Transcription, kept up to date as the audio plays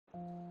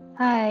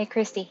Hi,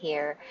 Kristy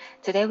here.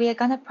 Today we are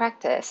going to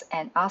practice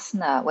an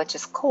asana which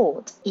is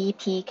called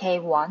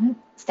EPK1,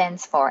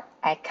 stands for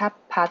Eka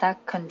Pada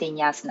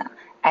Koundinyasana.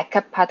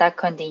 Eka Pada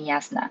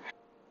Koundinyasana.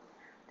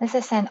 This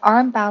is an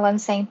arm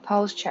balancing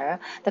posture.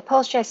 The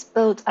posture is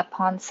built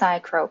upon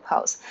side crow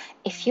pose.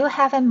 If you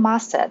haven't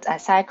mastered a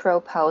side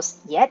crow pose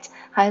yet,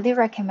 highly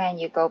recommend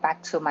you go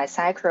back to my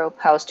side crow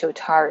pose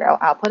tutorial.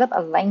 I'll put up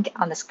a link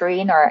on the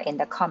screen or in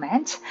the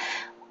comment.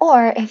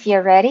 Or if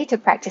you're ready to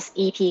practice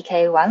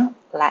EPK1,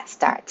 let's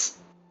start.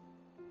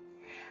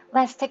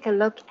 Let's take a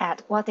look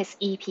at what is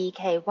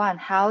EPK1,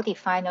 how the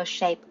final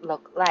shape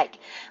look like.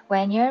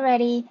 When you're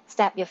ready,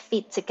 step your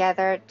feet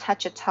together,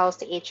 touch your toes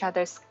to each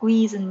other,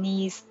 squeeze the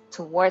knees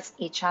towards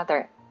each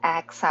other.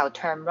 Exhale,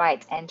 turn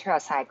right, enter a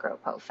side crow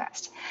pose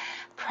first.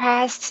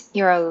 Press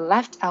your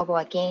left elbow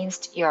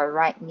against your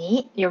right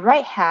knee. Your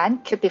right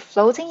hand could be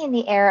floating in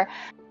the air.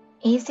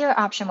 Easier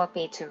option would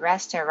be to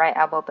rest your right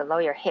elbow below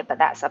your hip, but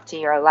that's up to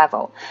your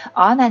level.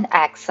 On an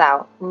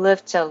exhale,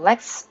 lift your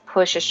legs,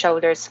 push your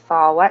shoulders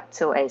forward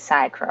to a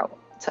side crow.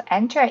 To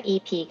enter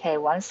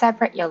EPK1,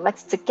 separate your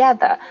legs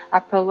together,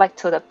 upper leg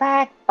to the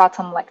back,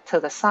 bottom leg to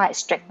the side,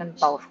 straighten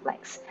both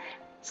legs.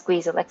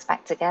 Squeeze your legs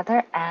back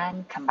together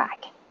and come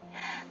back.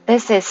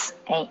 This is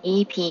an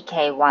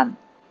EPK1.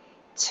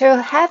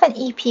 To have an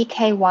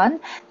EPK1,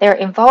 there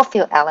involve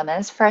few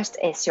elements. First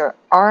is your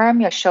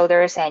arm, your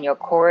shoulders, and your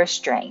core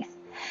strength.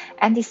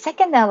 And the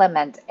second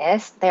element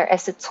is there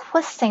is a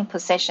twisting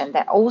position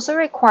that also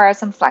requires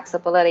some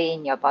flexibility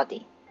in your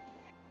body.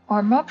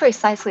 Or more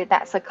precisely,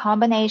 that's a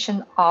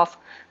combination of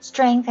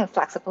strength and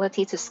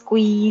flexibility to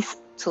squeeze,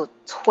 to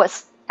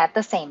twist at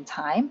the same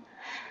time.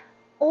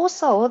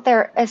 Also,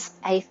 there is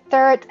a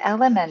third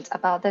element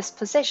about this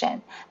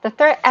position. The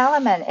third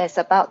element is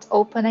about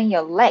opening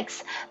your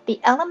legs. The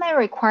element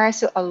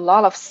requires you a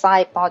lot of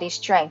side body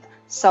strength.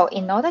 So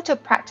in order to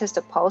practice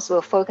the pose,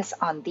 we'll focus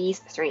on these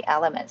three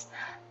elements.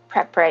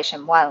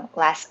 Preparation 1,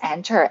 let's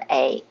enter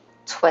a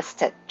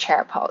twisted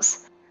chair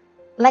pose.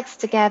 Legs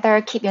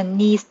together, keep your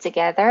knees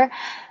together.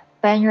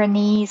 Bend your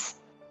knees.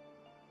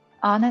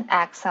 On an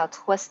exhale,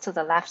 twist to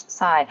the left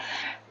side.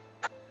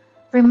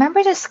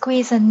 Remember to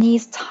squeeze the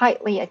knees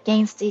tightly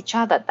against each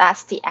other.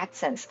 That's the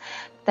essence.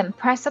 Then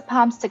press the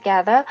palms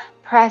together.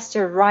 Press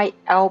your right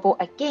elbow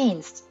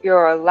against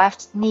your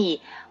left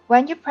knee.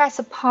 When you press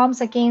the palms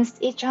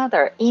against each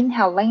other,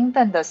 inhale,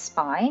 lengthen the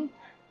spine.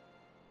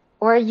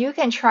 Or you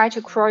can try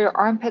to crawl your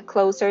armpit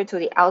closer to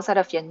the outside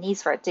of your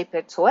knees for a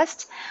deeper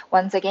twist.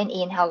 Once again,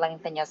 inhale,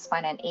 lengthen your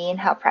spine, and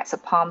inhale, press the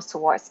palms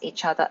towards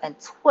each other and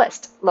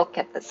twist. Look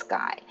at the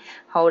sky.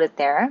 Hold it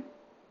there.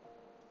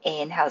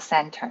 Inhale,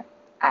 center.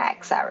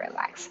 Exhale,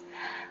 relax.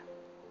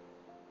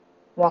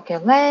 Walk your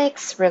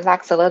legs,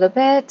 relax a little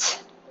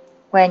bit.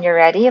 When you're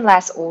ready,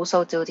 let's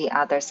also do the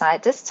other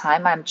side. This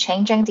time, I'm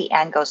changing the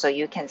angle so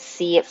you can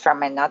see it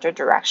from another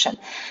direction.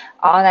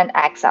 On an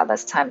exhale,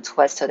 this time,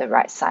 twist to the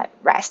right side.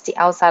 Rest the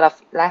outside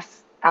of left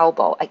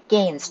elbow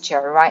against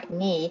your right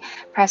knee.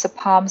 Press the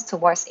palms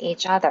towards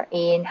each other.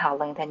 Inhale,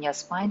 lengthen your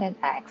spine, and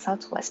exhale,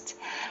 twist.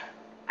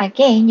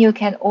 Again, you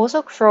can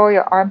also crawl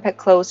your armpit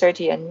closer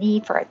to your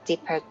knee for a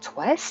deeper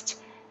twist.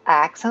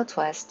 Exhale,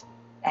 twist.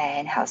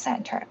 Inhale,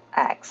 center.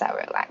 Exhale,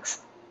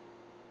 relax.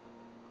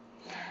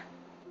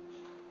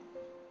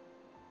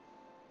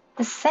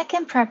 The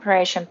second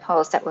preparation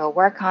pose that we'll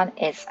work on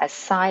is a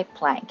side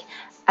plank.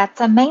 As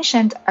I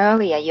mentioned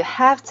earlier, you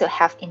have to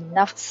have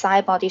enough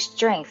side body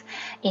strength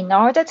in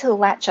order to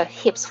let your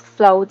hips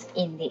float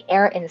in the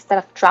air instead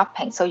of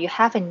dropping. So you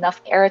have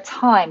enough air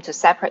time to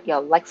separate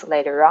your legs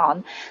later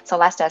on. So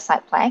let's do a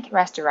side plank.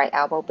 Rest your right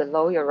elbow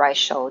below your right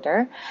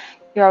shoulder.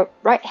 Your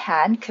right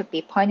hand could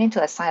be pointing to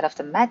the side of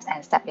the mat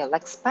and step your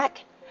legs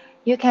back.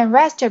 You can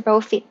rest your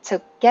both feet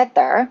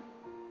together.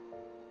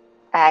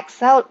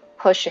 Exhale,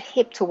 push your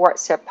hip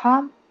towards your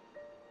palm.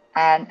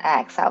 And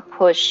exhale,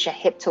 push your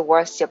hip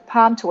towards your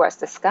palm, towards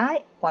the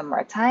sky. One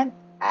more time.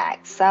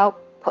 Exhale,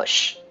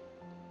 push.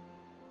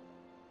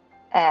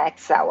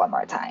 Exhale, one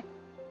more time.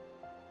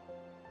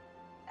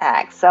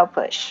 Exhale,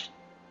 push.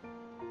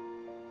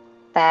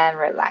 Then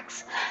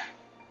relax.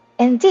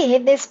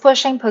 Indeed, this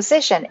pushing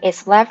position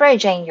is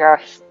leveraging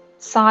your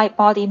side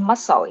body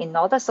muscle in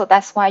order, so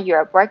that's why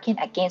you're working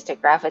against the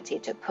gravity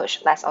to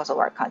push. Let's also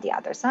work on the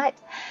other side.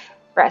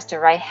 Rest your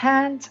right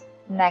hand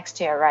next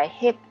to your right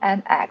hip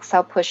and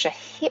exhale, push your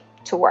hip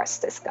towards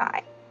the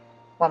sky.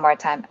 One more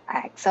time,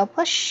 exhale,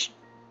 push.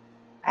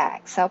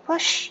 Exhale,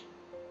 push.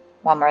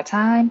 One more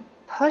time,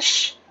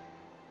 push.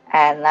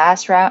 And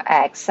last round,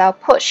 exhale,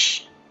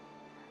 push.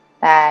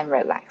 Then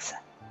relax.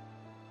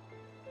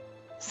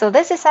 So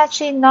this is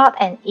actually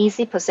not an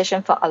easy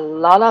position for a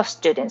lot of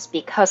students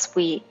because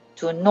we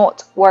do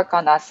not work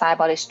on our side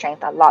body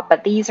strength a lot,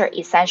 but these are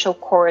essential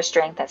core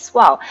strength as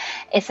well.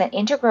 It's an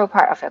integral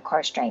part of your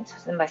core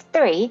strength. Number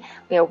 3,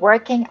 we are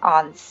working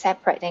on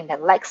separating the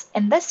legs.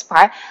 In this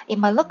part, it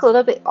might look a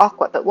little bit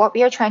awkward, but what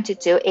we are trying to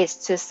do is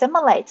to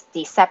simulate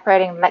the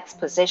separating legs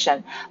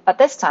position. But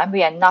this time,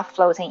 we are not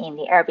floating in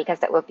the air because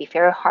that would be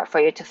very hard for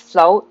you to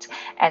float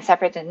and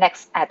separate the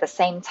legs at the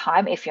same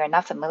time if you're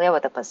not familiar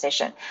with the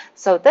position.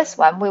 So this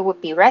one, we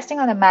would be resting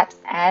on the mat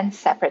and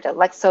separate the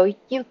legs, so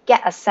you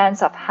get a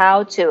sense of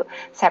how to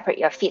separate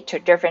your feet to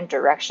different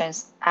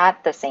directions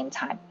at the same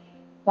time.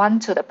 One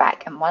to the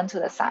back and one to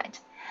the side.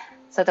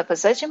 So the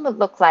position would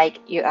look like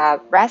you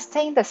are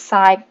resting the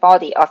side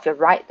body of the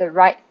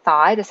right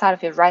thigh, the side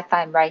of your right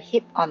thigh and right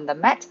hip on the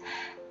mat,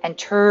 and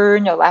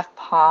turn your left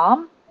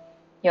palm,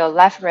 your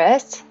left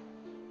wrist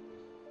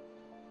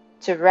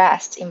to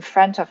rest in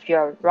front of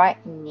your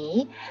right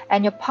knee,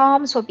 and your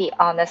palms will be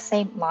on the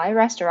same line.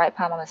 Rest your right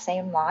palm on the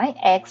same line.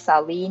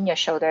 Exhale, lean your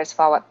shoulders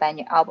forward, bend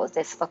your elbows.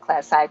 This looks like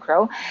a side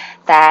crow.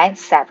 Then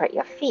separate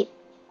your feet.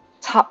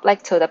 Top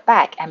leg to the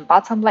back and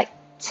bottom leg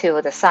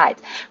to the side.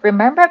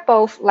 Remember,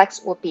 both legs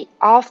will be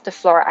off the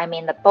floor. I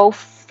mean, both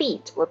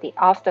feet will be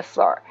off the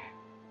floor.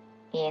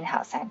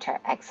 Inhale, center,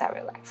 exhale,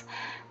 relax.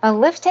 By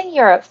lifting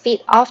your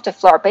feet off the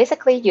floor,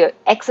 basically you're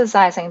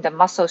exercising the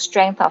muscle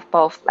strength of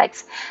both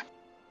legs.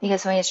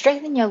 Because when you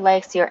straighten your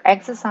legs, you're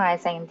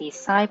exercising the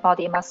side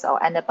body muscle,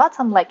 and the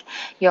bottom leg,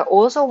 you're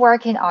also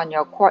working on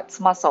your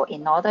quads muscle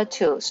in order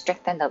to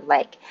straighten the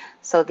leg.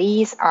 So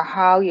these are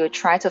how you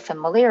try to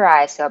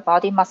familiarize your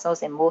body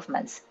muscles and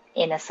movements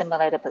in a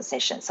simulated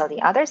position. So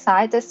the other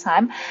side, this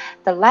time,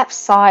 the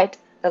left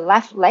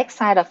leg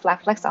side of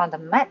left legs on the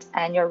mat,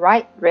 and your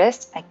right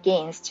wrist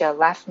against your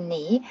left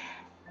knee.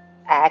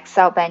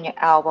 Exhale, bend your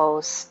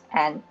elbows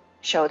and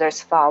shoulders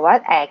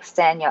forward.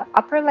 Extend your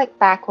upper leg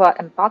backward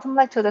and bottom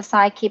leg to the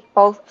side. Keep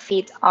both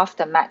feet off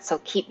the mat. So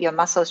keep your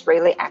muscles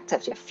really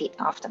active, your feet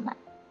off the mat.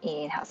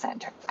 Inhale,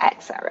 center.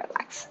 Exhale,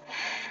 relax.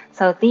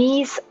 So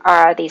these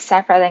are the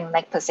separating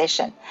leg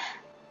position.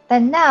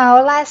 Then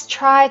now let's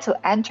try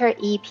to enter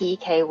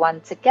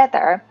EPK1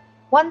 together.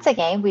 Once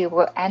again, we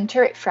will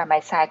enter it from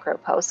a side crow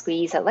pose.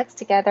 Squeeze the legs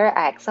together.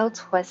 Exhale,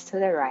 twist to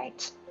the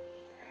right.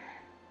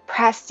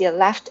 Press your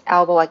left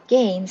elbow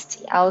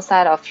against the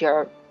outside of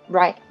your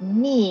right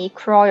knee.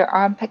 Crawl your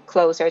armpit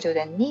closer to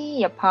the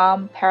knee, your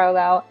palm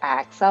parallel.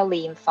 Exhale,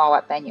 lean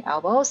forward, bend your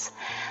elbows.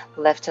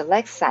 Lift your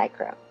legs, side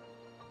crow.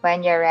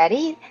 When you're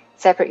ready,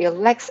 separate your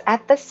legs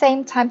at the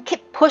same time.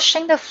 Keep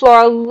pushing the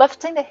floor,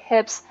 lifting the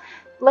hips.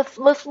 Lift,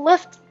 lift,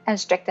 lift, and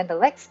straighten the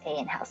legs.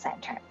 Inhale,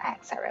 center,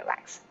 exhale,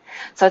 relax.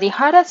 So the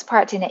hardest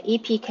part in the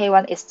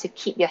EPK1 is to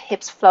keep your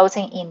hips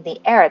floating in the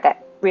air.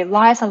 That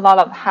relies a lot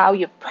on how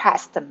you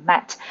press the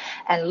mat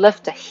and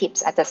lift the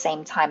hips at the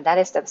same time. That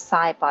is the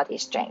side body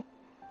strength.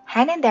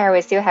 Hang in there,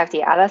 we still have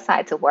the other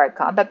side to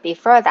work on. But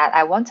before that,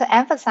 I want to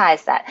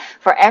emphasize that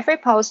for every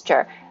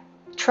posture,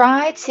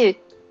 try to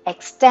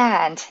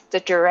extend the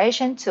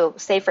duration to,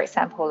 say, for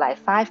example, like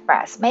 5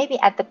 breaths. Maybe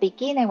at the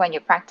beginning when you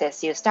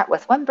practice, you start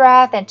with 1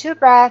 breath, then 2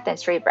 breaths, then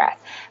 3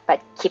 breaths.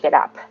 But keep it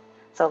up.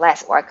 So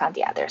let's work on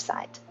the other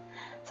side.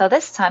 So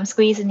this time,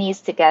 squeeze the knees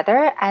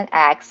together and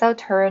exhale,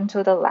 turn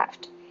to the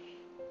left.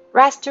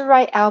 Rest your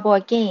right elbow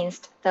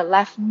against the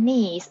left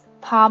knees,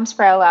 palms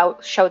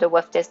parallel, shoulder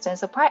width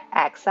distance apart.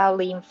 Exhale,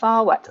 lean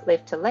forward,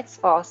 lift your legs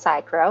for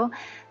side crow.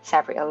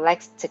 Separate your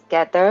legs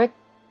together.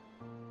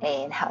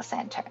 Inhale,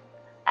 center.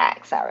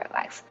 Exhale,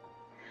 relax.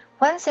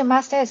 Once you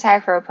master the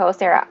side crow pose,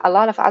 there are a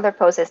lot of other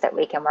poses that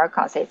we can work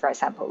on. Say, for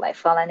example, like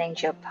fallen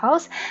angel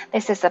pose.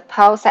 This is a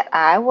pose that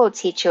I will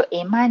teach you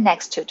in my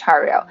next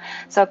tutorial.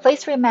 So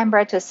please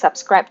remember to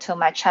subscribe to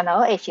my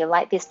channel if you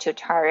like these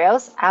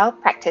tutorials. I'll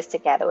practice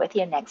together with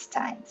you next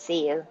time.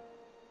 See you.